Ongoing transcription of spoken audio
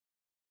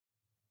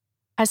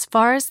As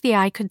far as the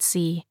eye could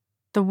see,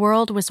 the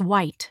world was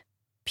white,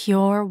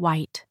 pure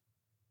white.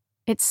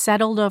 It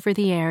settled over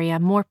the area,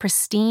 more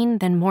pristine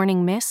than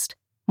morning mist,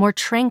 more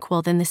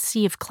tranquil than the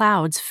sea of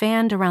clouds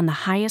fanned around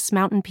the highest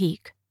mountain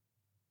peak.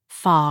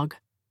 Fog.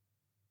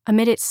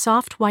 Amid its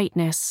soft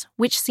whiteness,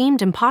 which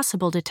seemed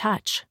impossible to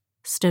touch,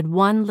 stood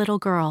one little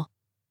girl.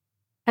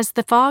 As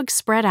the fog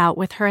spread out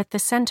with her at the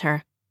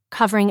center,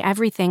 covering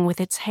everything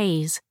with its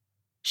haze,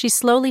 she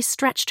slowly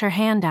stretched her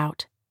hand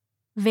out.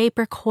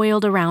 Vapor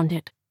coiled around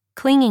it,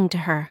 clinging to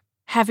her,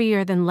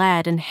 heavier than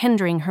lead and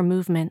hindering her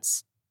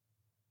movements.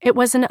 It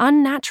was an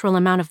unnatural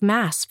amount of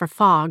mass for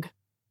fog.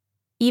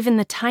 Even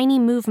the tiny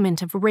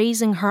movement of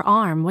raising her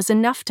arm was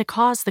enough to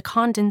cause the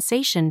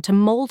condensation to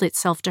mold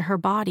itself to her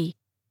body.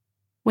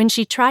 When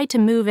she tried to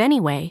move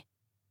anyway,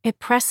 it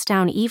pressed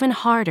down even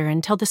harder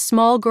until the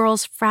small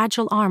girl's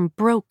fragile arm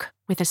broke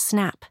with a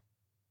snap.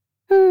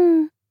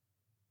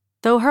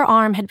 Though her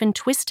arm had been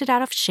twisted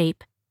out of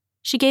shape,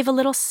 she gave a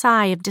little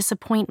sigh of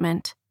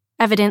disappointment,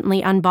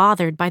 evidently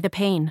unbothered by the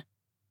pain.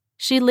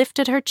 She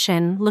lifted her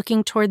chin,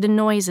 looking toward the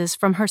noises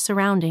from her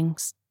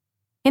surroundings.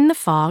 In the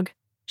fog,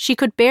 she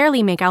could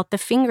barely make out the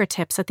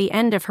fingertips at the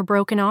end of her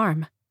broken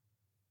arm.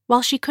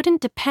 While she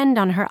couldn't depend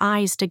on her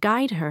eyes to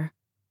guide her,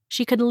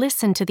 she could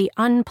listen to the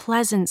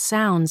unpleasant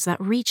sounds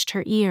that reached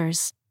her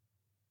ears.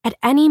 At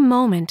any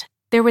moment,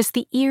 there was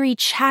the eerie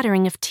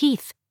chattering of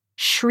teeth,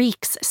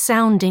 shrieks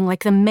sounding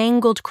like the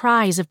mangled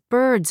cries of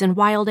birds and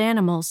wild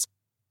animals,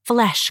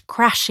 flesh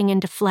crashing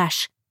into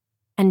flesh,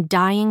 and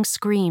dying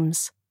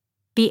screams.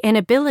 The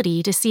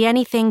inability to see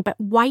anything but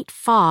white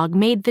fog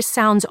made the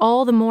sounds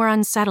all the more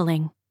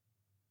unsettling.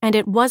 And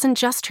it wasn't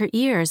just her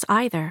ears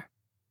either.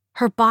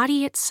 Her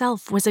body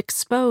itself was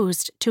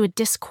exposed to a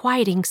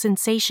disquieting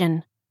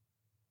sensation.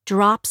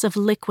 Drops of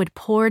liquid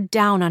poured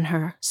down on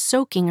her,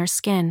 soaking her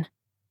skin.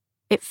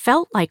 It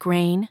felt like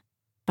rain,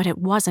 but it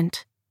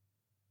wasn't.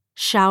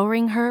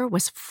 Showering her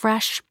was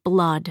fresh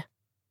blood.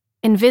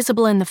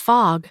 Invisible in the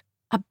fog,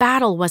 a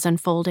battle was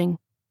unfolding.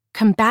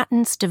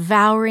 Combatants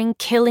devouring,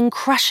 killing,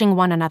 crushing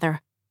one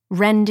another,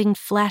 rending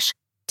flesh,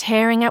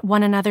 tearing at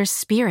one another's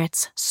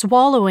spirits,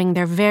 swallowing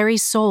their very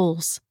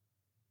souls.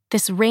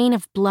 This rain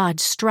of blood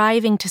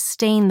striving to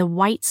stain the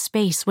white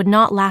space would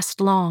not last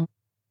long.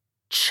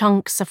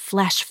 Chunks of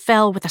flesh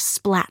fell with a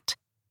splat,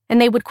 and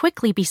they would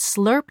quickly be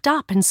slurped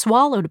up and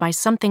swallowed by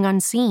something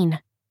unseen.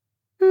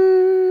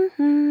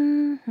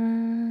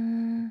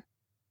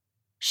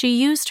 She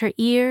used her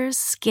ears,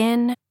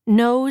 skin,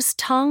 nose,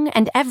 tongue,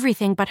 and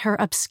everything but her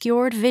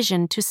obscured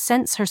vision to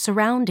sense her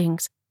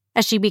surroundings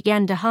as she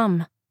began to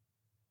hum.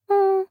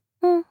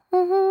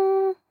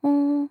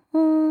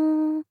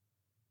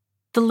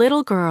 The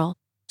little girl,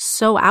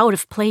 so out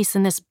of place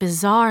in this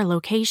bizarre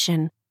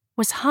location,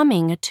 was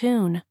humming a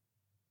tune.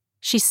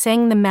 She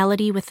sang the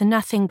melody with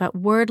nothing but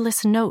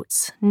wordless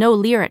notes, no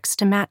lyrics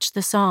to match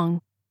the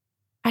song.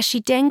 As she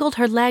dangled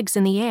her legs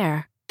in the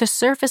air, the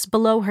surface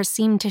below her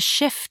seemed to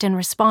shift in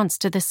response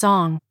to the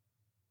song.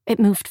 It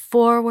moved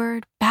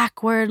forward,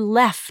 backward,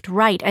 left,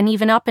 right, and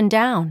even up and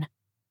down.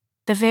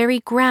 The very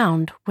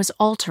ground was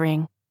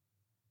altering.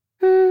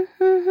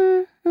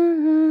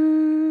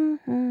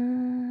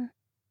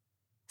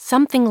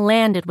 Something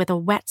landed with a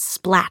wet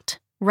splat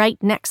right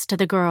next to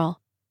the girl.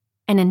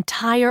 An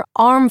entire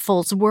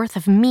armful's worth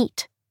of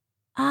meat.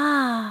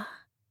 Ah,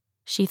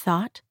 she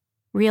thought,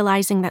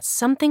 realizing that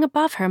something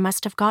above her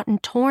must have gotten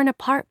torn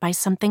apart by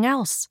something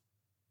else.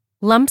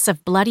 Lumps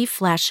of bloody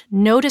flesh,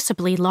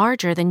 noticeably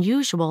larger than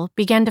usual,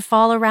 began to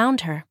fall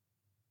around her.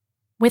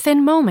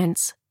 Within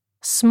moments,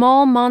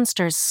 small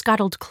monsters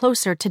scuttled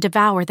closer to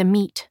devour the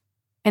meat.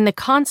 In the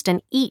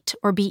constant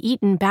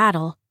eat-or-be-eaten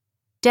battle,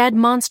 dead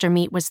monster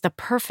meat was the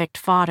perfect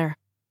fodder.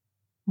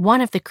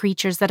 One of the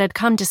creatures that had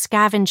come to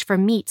scavenge for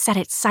meat set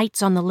its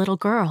sights on the little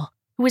girl,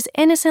 who was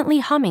innocently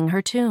humming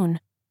her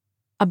tune.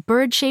 A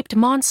bird-shaped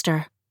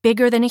monster,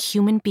 bigger than a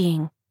human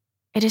being.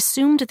 It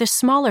assumed the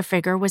smaller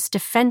figure was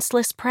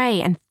defenseless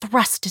prey and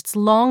thrust its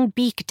long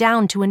beak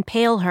down to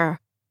impale her.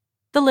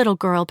 The little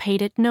girl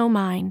paid it no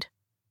mind.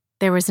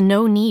 There was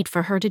no need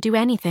for her to do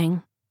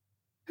anything.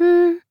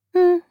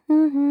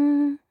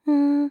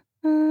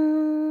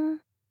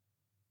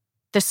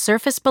 The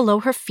surface below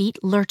her feet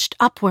lurched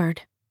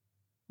upward.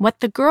 What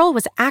the girl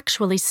was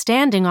actually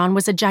standing on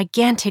was a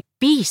gigantic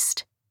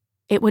beast.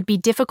 It would be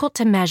difficult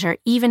to measure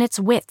even its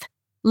width,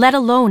 let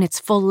alone its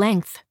full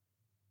length.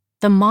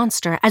 The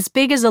monster, as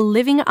big as a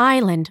living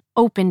island,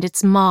 opened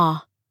its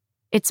maw.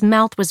 Its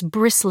mouth was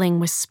bristling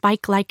with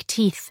spike-like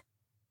teeth.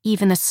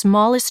 Even the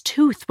smallest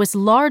tooth was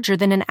larger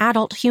than an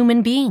adult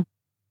human being.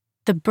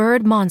 The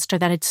bird monster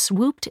that had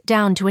swooped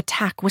down to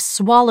attack was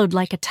swallowed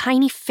like a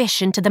tiny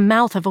fish into the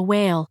mouth of a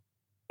whale.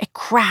 It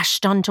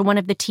crashed onto one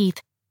of the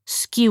teeth,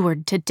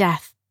 skewered to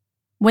death.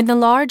 When the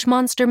large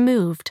monster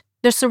moved,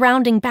 the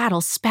surrounding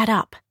battle sped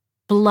up.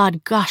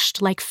 Blood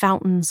gushed like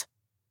fountains.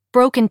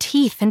 Broken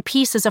teeth and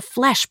pieces of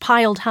flesh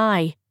piled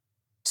high.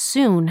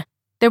 Soon,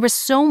 there was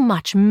so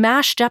much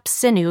mashed-up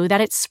sinew that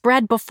it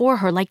spread before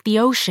her like the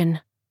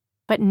ocean.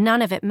 But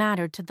none of it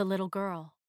mattered to the little girl.